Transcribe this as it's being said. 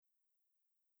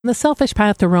The Selfish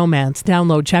Path to Romance.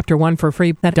 Download Chapter 1 for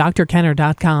free at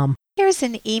drkenner.com. Here's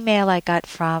an email I got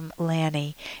from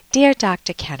Lanny. Dear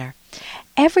Dr. Kenner,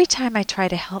 every time I try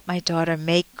to help my daughter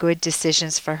make good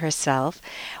decisions for herself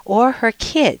or her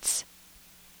kids,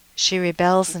 she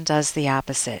rebels and does the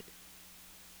opposite.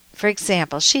 For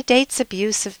example, she dates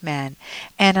abusive men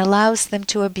and allows them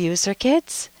to abuse her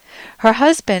kids. Her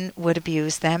husband would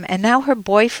abuse them, and now her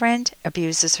boyfriend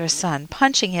abuses her son,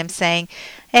 punching him, saying,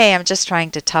 "Hey, I'm just trying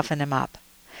to toughen him up."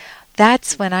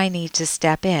 That's when I need to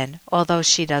step in, although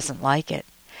she doesn't like it.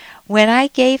 When I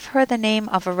gave her the name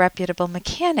of a reputable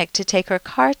mechanic to take her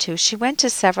car to, she went to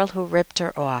several who ripped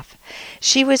her off.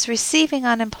 She was receiving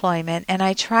unemployment, and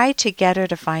I tried to get her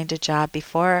to find a job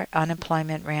before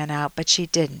unemployment ran out, but she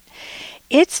didn't.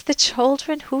 It's the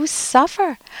children who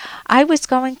suffer. I was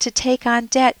going to take on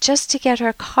debt just to get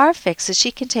her car fixed so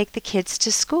she can take the kids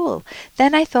to school.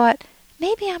 Then I thought,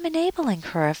 maybe I'm enabling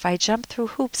her if I jump through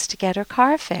hoops to get her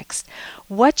car fixed.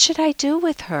 What should I do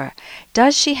with her?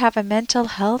 Does she have a mental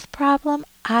health problem?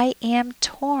 I am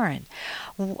torn.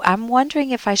 I'm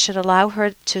wondering if I should allow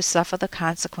her to suffer the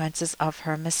consequences of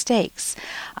her mistakes.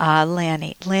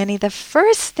 Lanny, the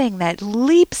first thing that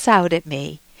leaps out at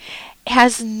me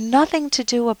has nothing to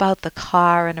do about the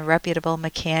car and a reputable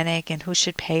mechanic and who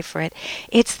should pay for it.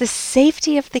 It's the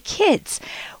safety of the kids.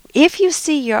 If you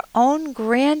see your own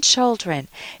grandchildren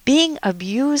being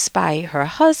abused by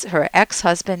her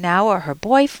ex-husband now, or her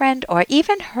boyfriend, or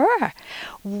even her,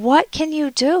 what can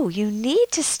you do? You need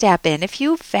to step in. If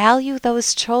you value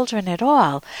those children at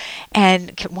all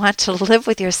and want to live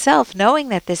with yourself knowing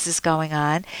that this is going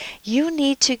on, you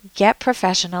need to get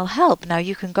professional help. Now,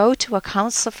 you can go to a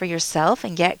counselor for yourself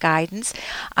and get guidance.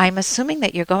 I'm assuming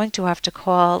that you're going to have to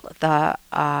call the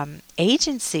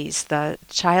agencies, the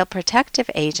child protective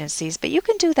agencies, but you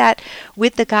can do that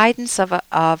with the guidance of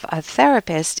a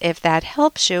therapist if that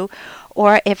helps you,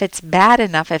 or if it's bad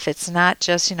enough, if it's not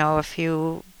just, a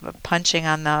few punching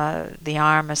on the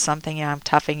arm or something, I'm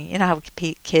toughing, how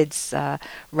kids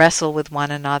wrestle with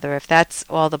one another. If that's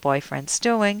all the boyfriend's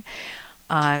doing,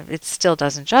 it still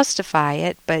doesn't justify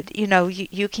it, but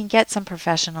you can get some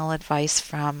professional advice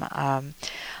from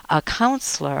a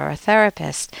counselor or a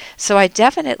therapist. So I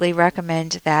definitely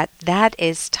recommend that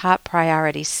is top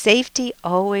priority. Safety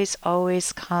always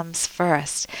comes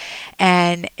first.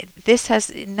 And this has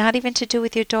not even to do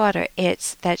with your daughter.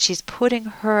 It's that she's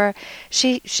putting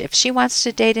if she wants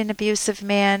to date an abusive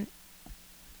man,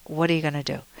 what are you going to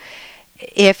do?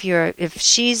 If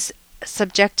she's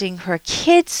subjecting her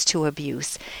kids to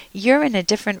abuse, you're in a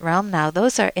different realm now.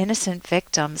 Those are innocent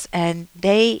victims, and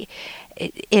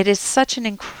it is such an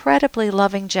incredibly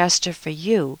loving gesture for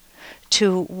you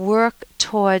to work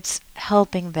towards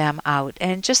helping them out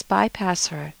and just bypass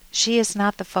her. She is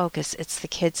not the focus. It's the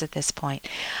kids at this point.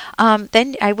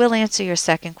 Then I will answer your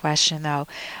second question, though.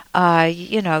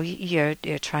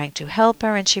 You're trying to help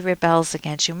her and she rebels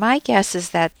against you. My guess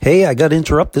is that... Hey, I got to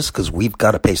interrupt this because we've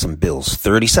got to pay some bills.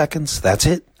 30 seconds, that's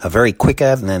it. A very quick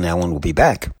ad, and then Ellen will be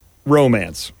back.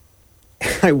 Romance.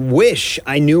 I wish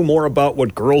I knew more about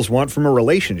what girls want from a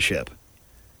relationship.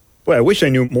 Boy, I wish I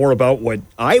knew more about what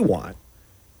I want.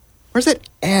 Where's that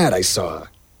ad I saw?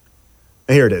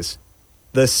 Here it is.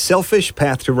 The Selfish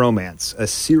Path to Romance, a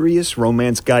serious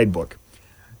romance guidebook.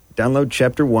 Download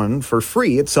Chapter 1 for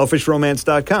free at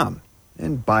selfishromance.com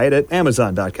and buy it at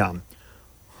amazon.com.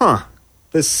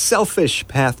 The Selfish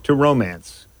Path to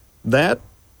Romance. That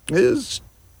is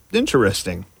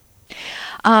interesting.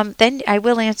 Then I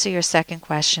will answer your second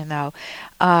question, though.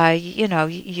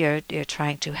 You're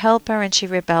trying to help her and she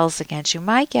rebels against you.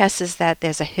 My guess is that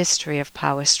there's a history of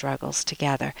power struggles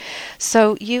together.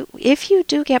 So if you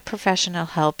do get professional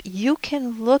help, you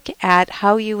can look at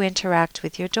how you interact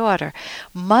with your daughter.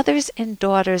 Mothers and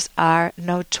daughters are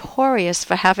notorious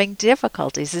for having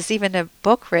difficulties. There's even a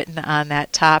book written on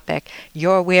that topic.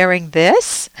 You're wearing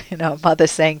this? Mother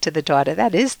saying to the daughter.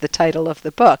 That is the title of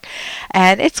the book.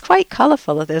 And it's quite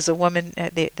colorful. There's a woman,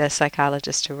 the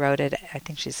psychologist who wrote it, I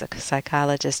think she's a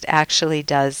psychologist, actually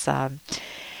does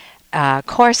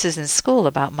courses in school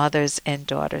about mothers and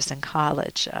daughters in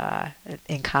college.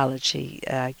 In college, she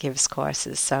gives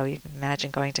courses. So you can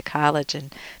imagine going to college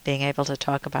and being able to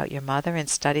talk about your mother and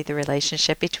study the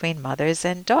relationship between mothers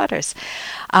and daughters.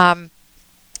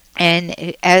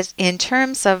 And as in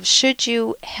terms of should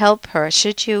you help her,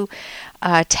 should you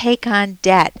take on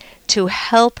debt to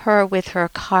help her with her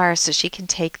car so she can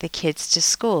take the kids to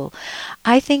school,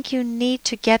 I think you need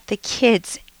to get the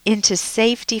kids into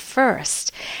safety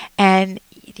first. And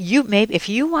you maybe if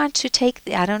you want to take,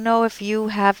 I don't know if you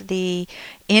have the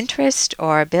interest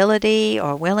or ability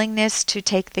or willingness to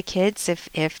take the kids,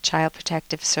 if Child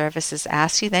Protective Services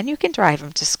asks you, then you can drive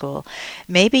them to school.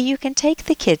 Maybe you can take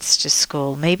the kids to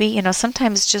school. Maybe,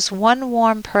 sometimes just one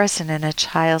warm person in a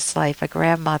child's life, a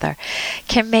grandmother,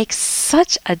 can make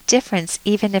such a difference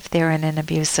even if they're in an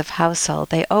abusive household.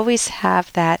 They always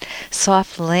have that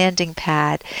soft landing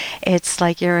pad. It's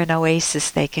like you're an oasis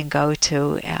they can go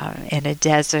to in a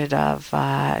desert of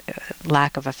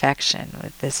lack of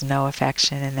affection. There's no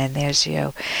affection, and then there's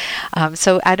you.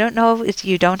 So I don't know if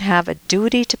you don't have a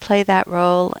duty to play that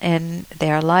role in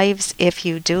their lives. If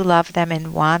you do love them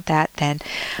and want that,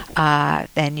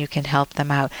 then you can help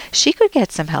them out. She could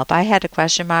get some help. I had a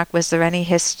question mark. Was there any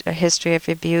history of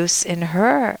abuse in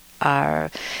her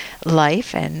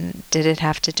life, and did it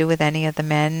have to do with any of the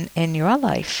men in your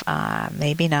life?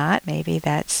 Maybe not. Maybe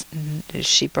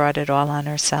she brought it all on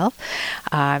herself.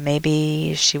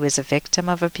 Maybe she was a victim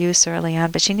of abuse early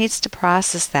on, but she needs to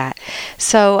process that.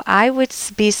 So I would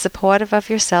be supportive of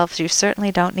yourself. You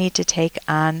certainly don't need to take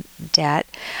on debt,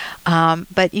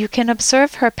 but you can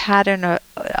observe her pattern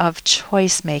of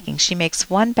choice making. She makes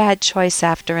one bad choice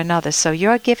after another, so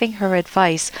your giving her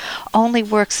advice only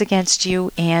works against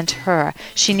you and her.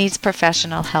 She needs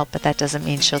professional help, but that doesn't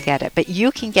mean she'll get it. But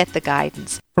you can get the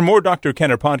guidance. For more Dr.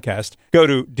 Kenner podcast, go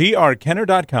to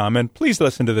drkenner.com and please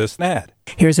listen to this ad.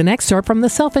 Here's an excerpt from The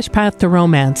Selfish Path to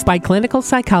Romance by clinical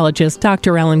psychologist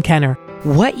Dr. Ellen Kenner.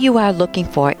 What you are looking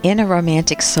for in a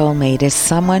romantic soulmate is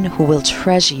someone who will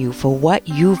treasure you for what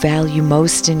you value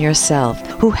most in yourself,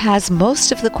 who has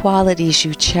most of the qualities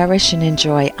you cherish and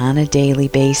enjoy on a daily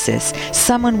basis,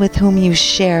 someone with whom you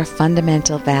share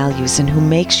fundamental values and who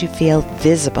makes you feel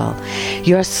visible.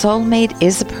 Your soulmate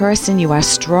is a person you are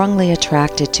strongly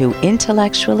attracted to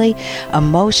intellectually,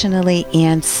 emotionally,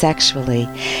 and sexually.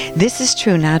 This is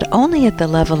true not only at the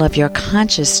level of your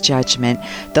conscious judgment,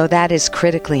 though that is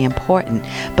critically important,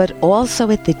 but also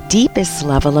at the deepest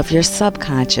level of your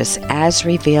subconscious, as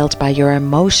revealed by your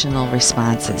emotional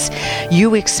responses.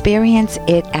 You experience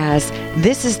it as,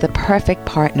 this is the perfect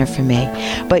partner for me,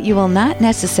 but you will not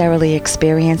necessarily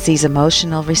experience these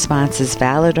emotional responses,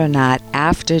 valid or not,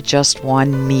 after just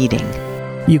one meeting.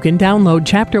 You can download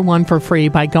Chapter 1 for free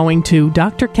by going to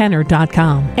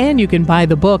drkenner.com, and you can buy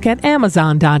the book at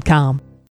amazon.com.